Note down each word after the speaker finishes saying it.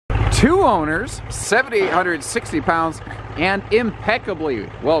Two owners, 7,860 pounds, and impeccably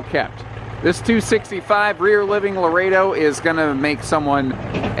well kept. This 265 rear living Laredo is going to make someone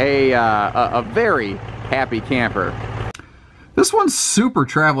a very happy camper. This one's super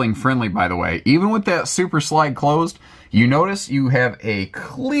traveling friendly, by the way. Even with that super slide closed, you notice you have a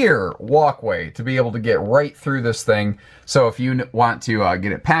clear walkway to be able to get right through this thing. So if you want to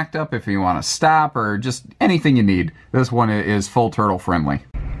get it packed up, if you want to stop, or just anything you need, this one is full turtle friendly.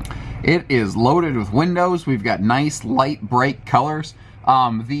 It is loaded with windows. We've got nice, light, bright colors.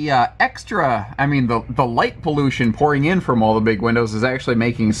 The light pollution pouring in from all the big windows is actually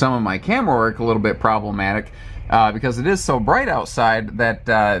making some of my camera work a little bit problematic because it is so bright outside that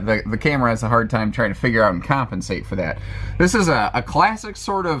the camera has a hard time trying to figure out and compensate for that. This is a classic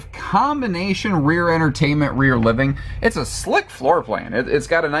sort of combination rear entertainment, rear living. It's a slick floor plan. It's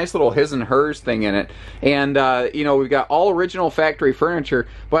got a nice little his and hers thing in it. And, you know, we've got all original factory furniture,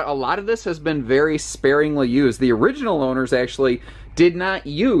 but a lot of this has been very sparingly used. The original owners actually did not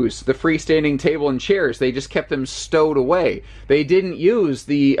use the freestanding table and chairs. They just kept them stowed away. They didn't use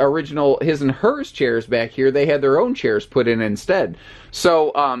the original his and hers chairs back here. They had their own chairs put in instead.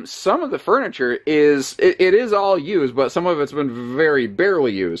 So some of the furniture it is all used, but some of it's been very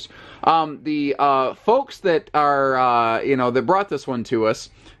barely used. The folks that are that brought this one to us,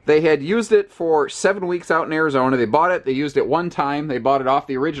 they had used it for 7 weeks out in Arizona. They bought it. They used it one time. They bought it off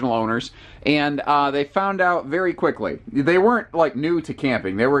the original owners, and they found out very quickly. They weren't like new to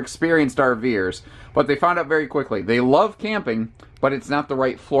camping. They were experienced RVers, but they found out very quickly. They love camping, but it's not the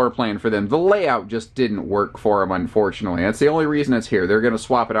right floor plan for them. The layout just didn't work for them, unfortunately. That's the only reason it's here. They're going to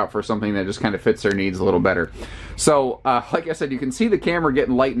swap it out for something that just kind of fits their needs a little better. So, like I said, you can see the camera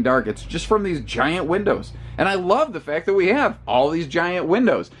getting light and dark. It's just from these giant windows. And I love the fact that we have all these giant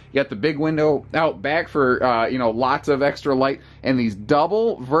windows. You got the big window out back for, lots of extra light, and these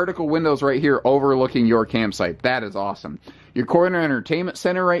double vertical windows right here overlooking your campsite. That is awesome. Your corner entertainment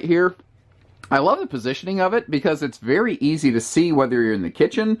center right here. I love the positioning of it because it's very easy to see whether you're in the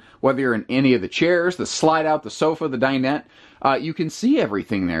kitchen, whether you're in any of the chairs, the slide out, the sofa, the dinette. You can see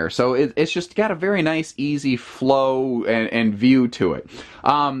everything there. So it's just got a very nice, easy flow and view to it.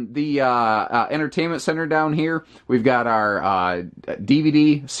 The entertainment center down here, we've got our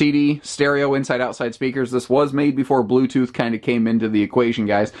DVD, CD, stereo, inside-outside speakers. This was made before Bluetooth kind of came into the equation,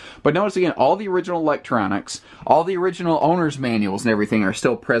 guys. But notice again, all the original electronics, all the original owner's manuals and everything are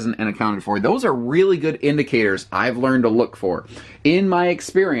still present and accounted for. Those are really good indicators I've learned to look for. In my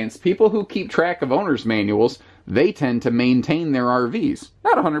experience, people who keep track of owner's manuals, they tend to maintain their RVs.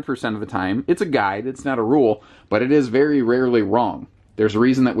 Not 100% of the time. It's a guide, it's not a rule, but it is very rarely wrong. There's a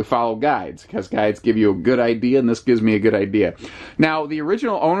reason that we follow guides, because guides give you a good idea, and this gives me a good idea. Now, the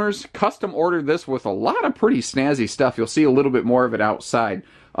original owners custom ordered this with a lot of pretty snazzy stuff. You'll see a little bit more of it outside.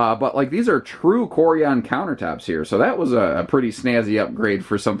 But like these are true Corian countertops here, so that was a pretty snazzy upgrade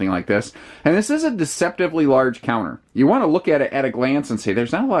for something like this. And this is a deceptively large counter. You want to look at it at a glance and say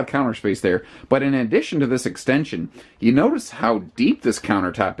there's not a lot of counter space there, but in addition to this extension, you notice how deep this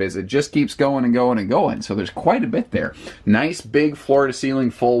countertop is. It just keeps going and going and going, so there's quite a bit there. Nice big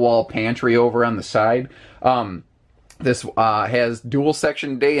floor-to-ceiling full-wall pantry over on the side. This has dual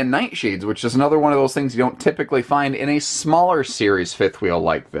section day and night shades, which is another one of those things you don't typically find in a smaller series fifth wheel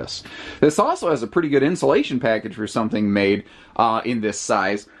like this. This also has a pretty good insulation package for something made in this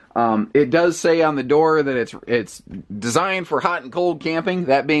size. It does say on the door that it's designed for hot and cold camping.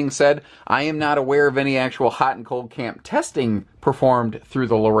 That being said, I am not aware of any actual hot and cold camp testing performed through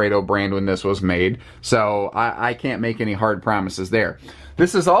the Laredo brand when this was made, so I can't make any hard promises there.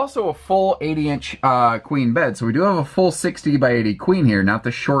 This is also a full 80-inch queen bed, so we do have a full 60 by 80 queen here, not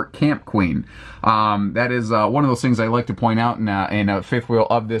the short camp queen. That is one of those things I like to point out in a fifth wheel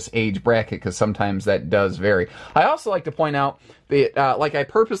of this age bracket, because sometimes that does vary. I also like to point out that, I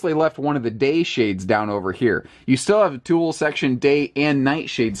purposely left one of the day shades down over here. You still have a dual section day and night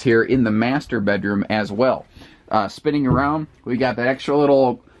shades here in the master bedroom as well. Spinning around, we got that extra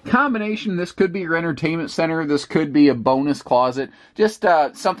little combination. This could be your entertainment center. This could be a bonus closet. Just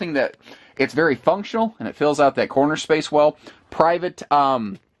something that it's very functional and it fills out that corner space well. Private,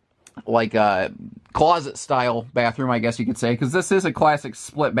 closet style bathroom, I guess you could say, because this is a classic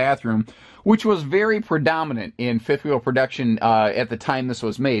split bathroom, which was very predominant in fifth wheel production at the time this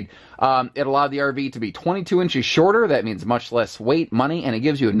was made. It allowed the RV to be 22 inches shorter. That means much less weight, money, and it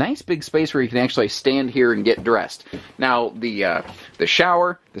gives you a nice big space where you can actually stand here and get dressed. Now, the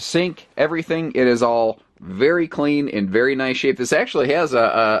shower, the sink, everything, it is all very clean, in very nice shape. This actually has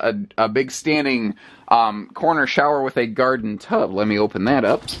a big standing corner shower with a garden tub. Let me open that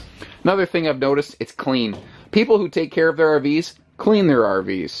up. Another thing I've noticed, it's clean. People who take care of their RVs clean their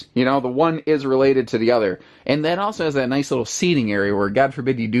RVs. You know, the one is related to the other. And that also has that nice little seating area where, God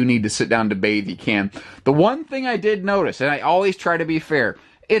forbid, you do need to sit down to bathe, you can. The one thing I did notice, and I always try to be fair,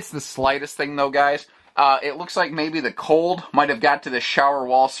 it's the slightest thing though, guys. It looks like maybe the cold might have got to the shower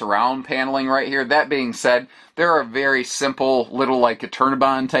wall surround paneling right here. That being said, there are very simple little like a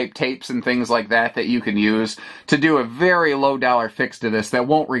Turnabond type tapes and things like that that you can use to do a very low dollar fix to this that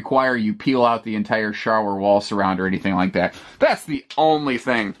won't require you peel out the entire shower wall surround or anything like that. That's the only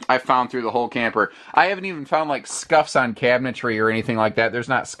thing I found through the whole camper. I haven't even found like scuffs on cabinetry or anything like that. There's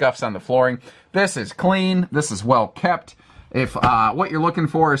not scuffs on the flooring. This is clean. This is well kept. If what you're looking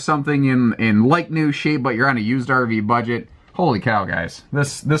for is something in like new shape, but you're on a used RV budget, holy cow, guys,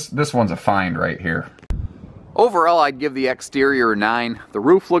 this one's a find right here. Overall, I'd give the exterior a 9. The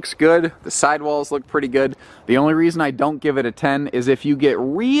roof looks good. The sidewalls look pretty good. The only reason I don't give it a 10 is if you get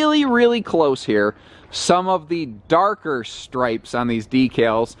really, really close here, some of the darker stripes on these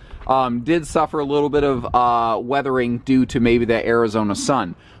decals did suffer a little bit of weathering due to maybe that Arizona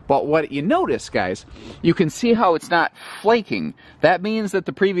sun. But what you notice, guys, you can see how it's not flaking. That means that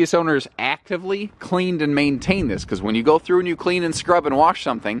the previous owners actively cleaned and maintained this, because when you go through and you clean and scrub and wash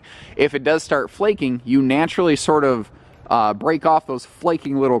something, if it does start flaking, you naturally sort of break off those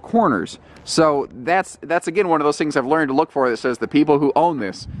flaking little corners. So that's again one of those things I've learned to look for that says the people who own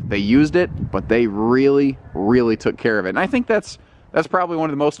this, they used it, but they really, really took care of it. And I think that's probably one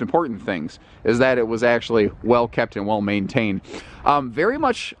of the most important things, is that it was actually well kept and well maintained. Very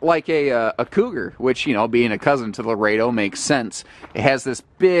much like a Cougar, which, you know, being a cousin to the Laredo makes sense. It has this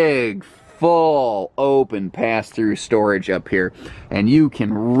big, full, open pass-through storage up here, and you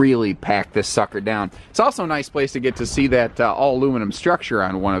can really pack this sucker down. It's also a nice place to get to see that all-aluminum structure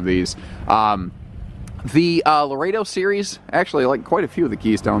on one of these. The Laredo series, actually like quite a few of the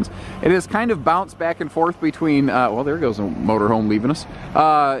Keystones, it has kind of bounced back and forth between, well, there goes a motorhome leaving us.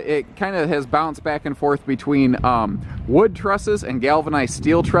 It kind of has bounced back and forth between wood trusses and galvanized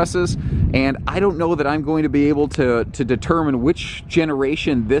steel trusses, and I don't know that I'm going to be able to determine which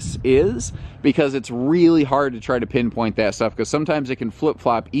generation this is, because it's really hard to try to pinpoint that stuff, because sometimes it can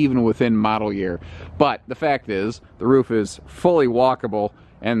flip-flop even within model year. But the fact is, the roof is fully walkable,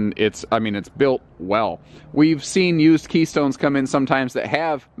 and it's built well. We've seen used Keystones come in sometimes that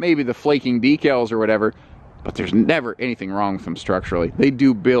have maybe the flaking decals or whatever, but there's never anything wrong with them structurally. They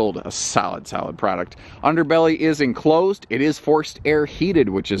do build a solid product. Underbelly is enclosed. It is forced air heated,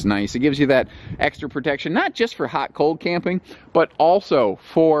 which is nice. It gives you that extra protection, not just for hot, cold camping, but also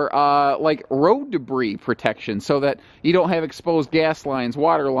for like road debris protection, so that you don't have exposed gas lines,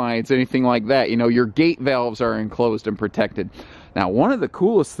 water lines, anything like that. You know, your gate valves are enclosed and protected. Now, one of the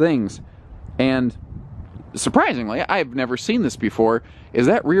coolest things, and surprisingly, I've never seen this before, is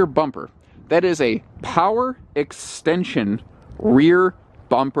that rear bumper. That is a power extension rear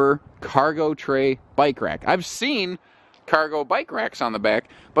bumper cargo tray bike rack. I've seen cargo bike racks on the back,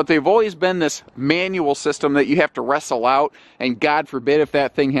 but they've always been this manual system that you have to wrestle out, and God forbid if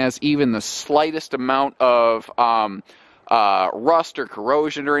that thing has even the slightest amount of rust or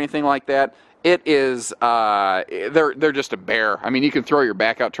corrosion or anything like that. It is, they're just a bear. I mean, you can throw your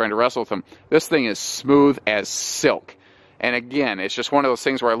back out trying to wrestle with them. This thing is smooth as silk. And again, it's just one of those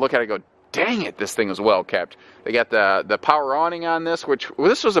things where I look at it and go, dang it, this thing is well kept. They got the power awning on this, which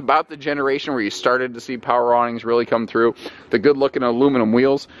this was about the generation where you started to see power awnings really come through. The good looking aluminum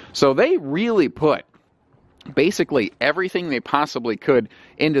wheels. So they really put basically everything they possibly could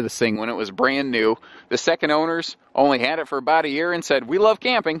into this thing when it was brand new. The second owners only had it for about a year and said, we love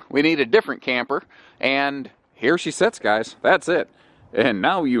camping, we need a different camper, and here she sits, guys. That's it. And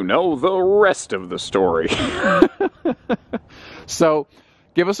now you know the rest of the story. So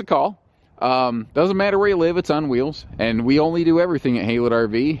give us a call. Doesn't matter where you live, it's on wheels, and we only do everything at Haylett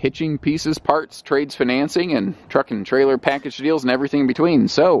RV: hitching, pieces, parts, trades, financing, and truck and trailer package deals and everything in between.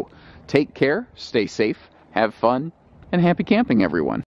 So take care, stay safe, have fun, and happy camping, everyone.